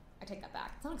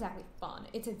It's not exactly fun.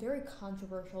 It's a very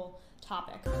controversial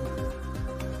topic.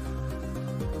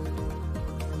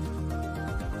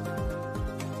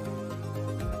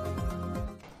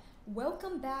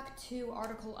 Welcome back to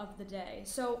article of the day.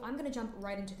 So I'm going to jump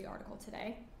right into the article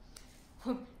today.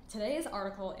 Today's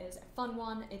article is a fun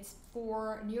one. It's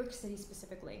for New York City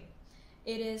specifically.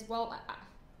 It is, well,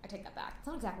 I take that back. It's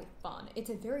not exactly fun.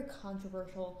 It's a very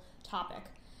controversial topic.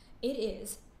 It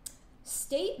is,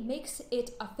 state makes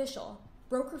it official.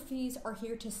 Broker fees are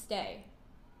here to stay.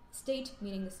 State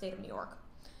meaning the state of New York.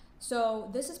 So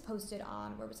this is posted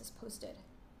on, where was this posted?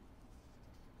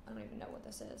 I don't even know what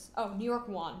this is. Oh, New York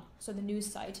One, so the news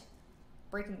site,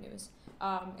 breaking news.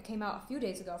 It came out a few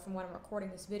days ago from when I'm recording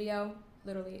this video,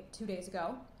 literally 2 days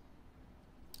ago.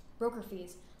 Broker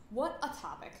fees, what a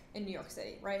topic in New York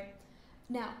City, right?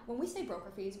 Now, when we say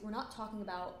broker fees, we're not talking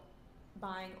about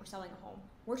buying or selling a home.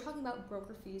 We're talking about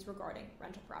broker fees regarding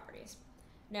rental properties.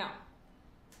 Now,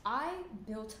 I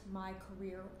built my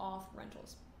career off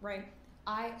rentals, right?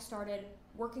 I started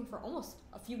working for almost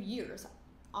a few years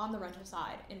on the rental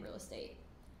side in real estate.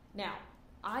 Now,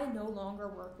 I no longer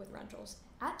work with rentals.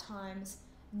 At times,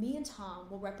 me and Tom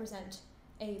will represent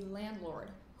a landlord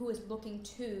who is looking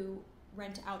to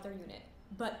rent out their unit.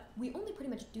 But we only pretty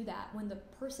much do that when the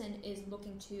person is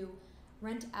looking to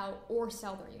rent out or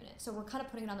sell their unit. So we're kind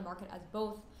of putting it on the market as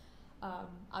both.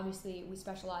 Obviously, we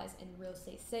specialize in real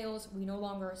estate sales. We no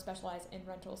longer specialize in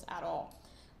rentals at all.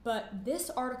 But this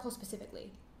article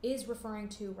specifically is referring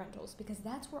to rentals because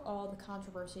that's where all the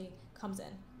controversy comes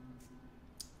in.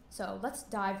 So let's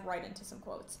dive right into some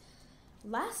quotes.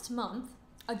 Last month,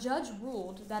 a judge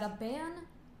ruled that a ban...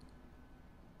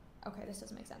 Okay, this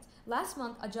doesn't make sense. Last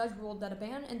month, a judge ruled that a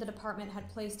ban in the department had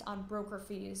placed on broker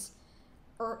fees...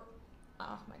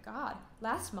 Oh my God.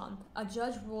 Last month, a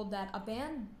judge ruled that a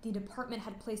ban the department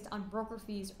had placed on broker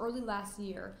fees early last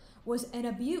year was an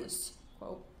abuse,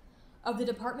 quote, of the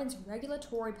department's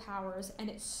regulatory powers, and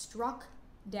it struck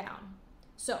down.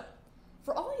 So,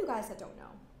 for all of you guys that don't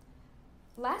know,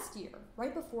 last year,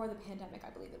 right before the pandemic, I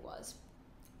believe it was,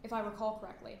 if I recall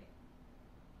correctly,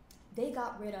 they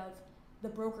got rid of the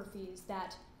broker fees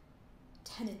that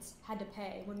tenants had to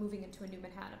pay when moving into a new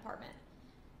Manhattan apartment.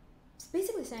 It's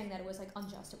basically saying that it was like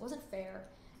unjust, it wasn't fair,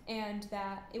 and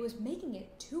that it was making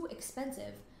it too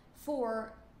expensive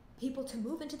for people to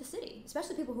move into the city,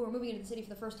 especially people who are moving into the city for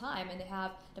the first time, and they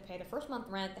have to pay the first month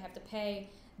rent, they have to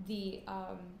pay the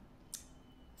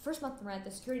first month rent, the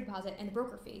security deposit, and the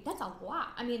broker fee. That's a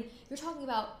lot. I mean, you're talking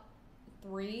about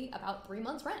about 3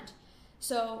 months rent.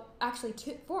 So actually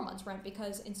 4 months rent,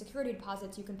 because in security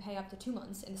deposits you can pay up to 2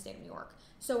 months in the state of New York.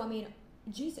 So I mean,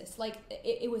 Jesus, like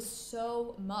it was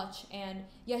so much. And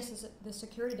yes, the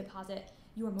security deposit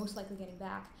you are most likely getting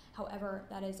back. However,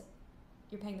 that is,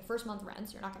 you're paying the first month rent,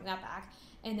 so you're not getting that back.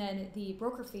 And then the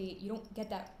broker fee, you don't get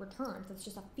that returned. That's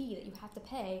just a fee that you have to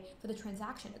pay for the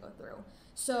transaction to go through.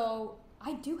 So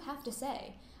I do have to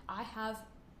say, I have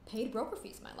paid broker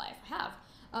fees in my life. I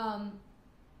have.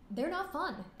 They're not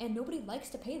fun, and nobody likes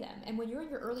to pay them. And when you're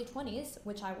in your early 20s,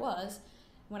 which I was,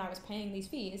 when I was paying these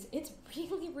fees, it's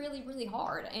really, really, really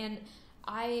hard. And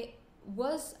I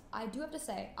do have to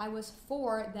say, I was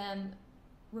for them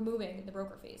removing the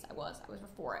broker fees. I was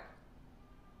for it.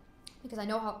 Because I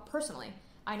know how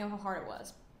hard it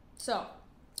was. So,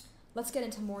 let's get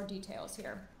into more details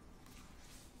here.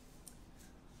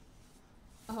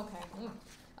 Okay.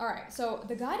 All right. So,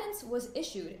 the guidance was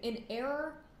issued in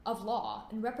error of law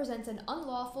and represents an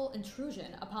unlawful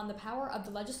intrusion upon the power of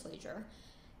the legislature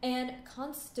and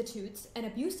constitutes an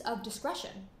abuse of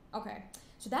discretion. Okay.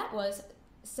 So, that was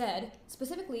said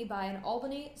specifically by an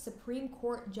Albany Supreme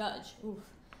Court judge. Oof.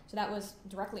 So, that was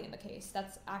directly in the case.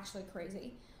 That's actually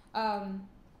crazy.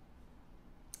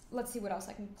 Let's see what else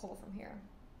I can pull from here.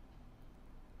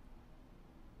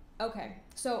 Okay,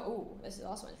 so, this is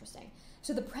also interesting.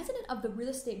 So the president of the Real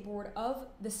Estate Board of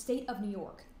the State of New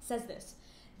York says this.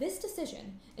 This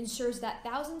decision ensures that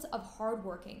thousands of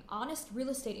hardworking, honest real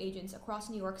estate agents across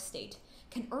New York State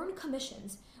can earn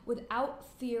commissions without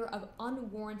fear of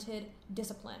unwarranted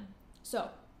discipline.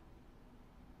 So,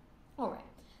 all right,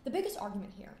 the biggest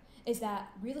argument here is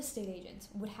that real estate agents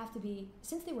would have to be,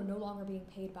 since they were no longer being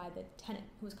paid by the tenant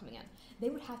who was coming in, they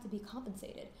would have to be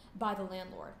compensated by the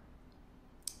landlord,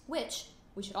 which,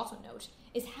 we should also note,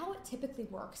 is how it typically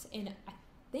works in, I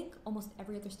think, almost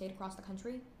every other state across the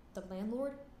country. The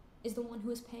landlord is the one who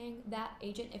is paying that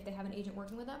agent if they have an agent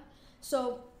working with them.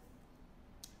 So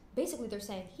basically they're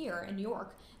saying here in New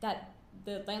York that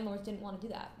the landlords didn't want to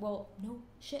do that. Well, no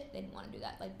shit, they didn't want to do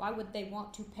that. Like, why would they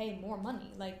want to pay more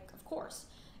money? Like, of course.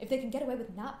 If they can get away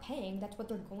with not paying, that's what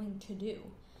they're going to do.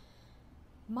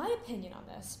 My opinion on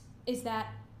this is that,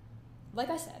 like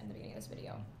I said in the beginning of this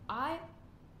video, I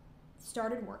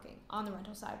started working on the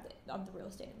rental side of the real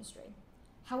estate industry.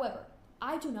 However,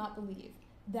 I do not believe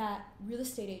that real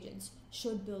estate agents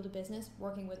should build a business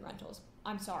working with rentals.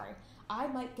 I'm sorry. I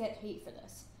might get hate for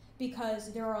this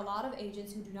because there are a lot of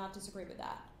agents who do not disagree with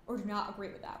that or do not agree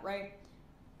with that, right?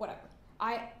 Whatever.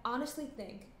 I honestly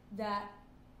think that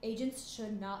agents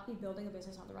should not be building a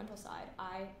business on the rental side.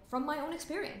 From my own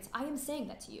experience, I am saying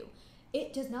that to you.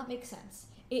 It does not make sense.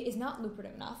 It is not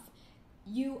lucrative enough.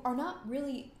 You are not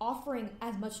really offering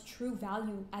as much true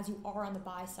value as you are on the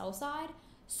buy-sell side.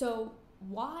 So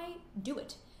why do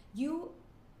it?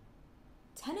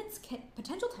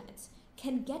 Potential tenants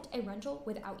can get a rental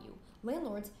without you.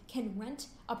 Landlords can rent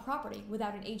a property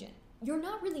without an agent. You're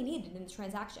not really needed in this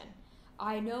transaction.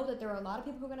 I know that there are a lot of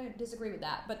people who are going to disagree with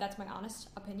that, but that's my honest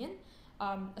opinion,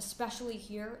 especially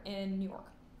here in New York.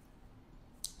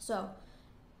 So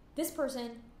this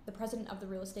person, the president of the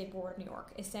Real Estate Board of New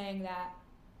York, is saying that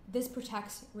this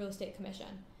protects real estate commission.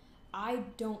 I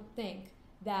don't think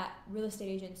that real estate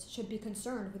agents should be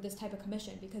concerned with this type of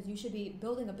commission because you should be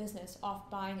building a business off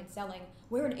buying and selling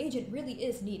where an agent really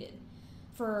is needed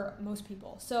for most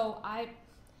people. So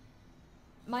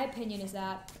my opinion is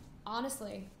that,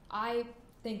 honestly, I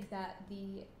think that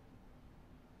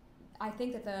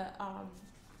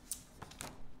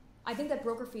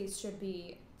broker fees should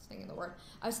be,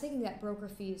 I was thinking that broker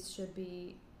fees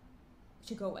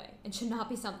should go away and should not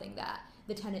be something that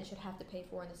the tenant should have to pay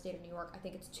for in the state of New York. I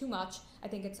think it's too much. I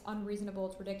think it's unreasonable.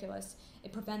 It's ridiculous.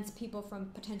 It prevents people from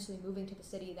potentially moving to the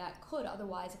city that could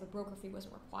otherwise if a broker fee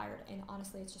wasn't required. And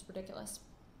honestly, it's just ridiculous.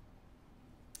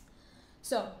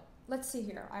 So let's see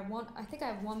here. I think I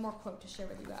have one more quote to share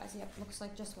with you guys. Yep, looks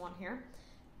like just one here.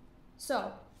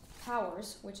 So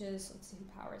Powers, which is, let's see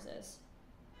who Powers is.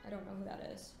 I don't know who that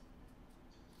is.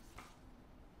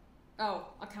 Oh,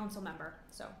 a council member.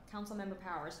 So council member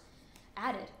Powers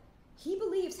added, he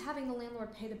believes having the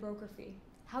landlord pay the broker fee,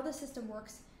 how the system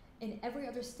works in every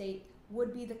other state,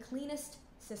 would be the cleanest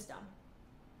system.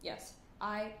 Yes,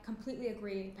 I completely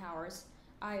agree, Powers.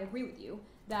 I agree with you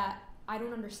that I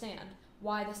don't understand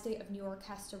why the state of New York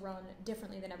has to run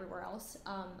differently than everywhere else.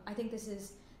 I think this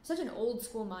is such an old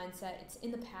school mindset. It's in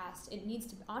the past. It needs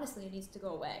to go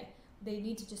away. They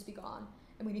need to just be gone,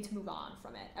 and we need to move on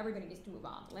from it. Everybody needs to move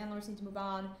on. Landlords need to move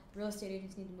on. Real estate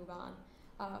agents need to move on.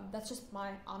 That's just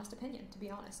my honest opinion, to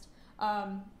be honest.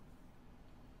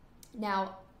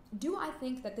 Now, do I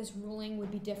think that this ruling would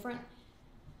be different?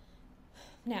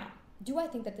 Now, do I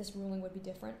think that this ruling would be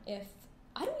different if,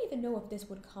 I don't even know if this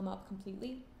would come up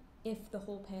completely if the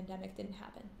whole pandemic didn't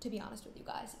happen, to be honest with you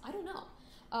guys. I don't know.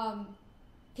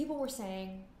 People were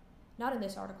saying, not in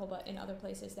this article, but in other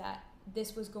places, that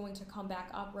this was going to come back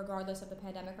up regardless of the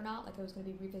pandemic or not, like it was going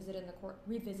to be revisited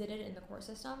in the court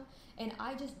system. And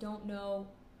I just don't know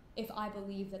if I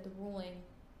believe that the ruling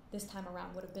this time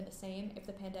around would have been the same if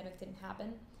the pandemic didn't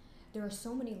happen. There are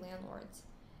so many landlords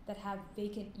that have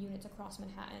vacant units across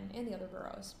Manhattan and the other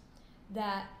boroughs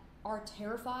that are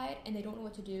terrified and they don't know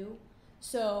what to do.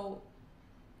 So,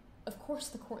 of course,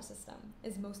 the court system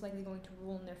is most likely going to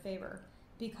rule in their favor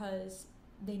because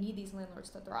they need these landlords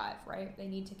to thrive, right? They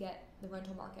need to get the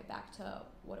rental market back to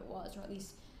what it was, or at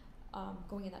least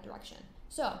going in that direction.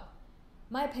 So,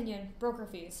 my opinion, broker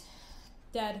fees,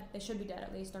 dead. They should be dead,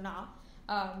 at least. They're not.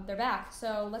 They're back.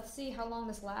 So let's see how long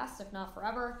this lasts, if not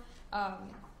forever.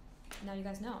 Now you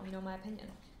guys know my opinion.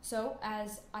 So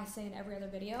as I say in every other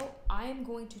video, I am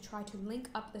going to try to link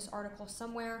up this article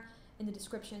somewhere in the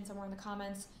description, somewhere in the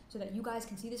comments, so that you guys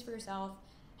can see this for yourself,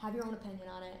 have your own opinion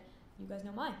on it. You guys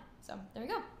know mine. So there you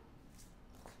go.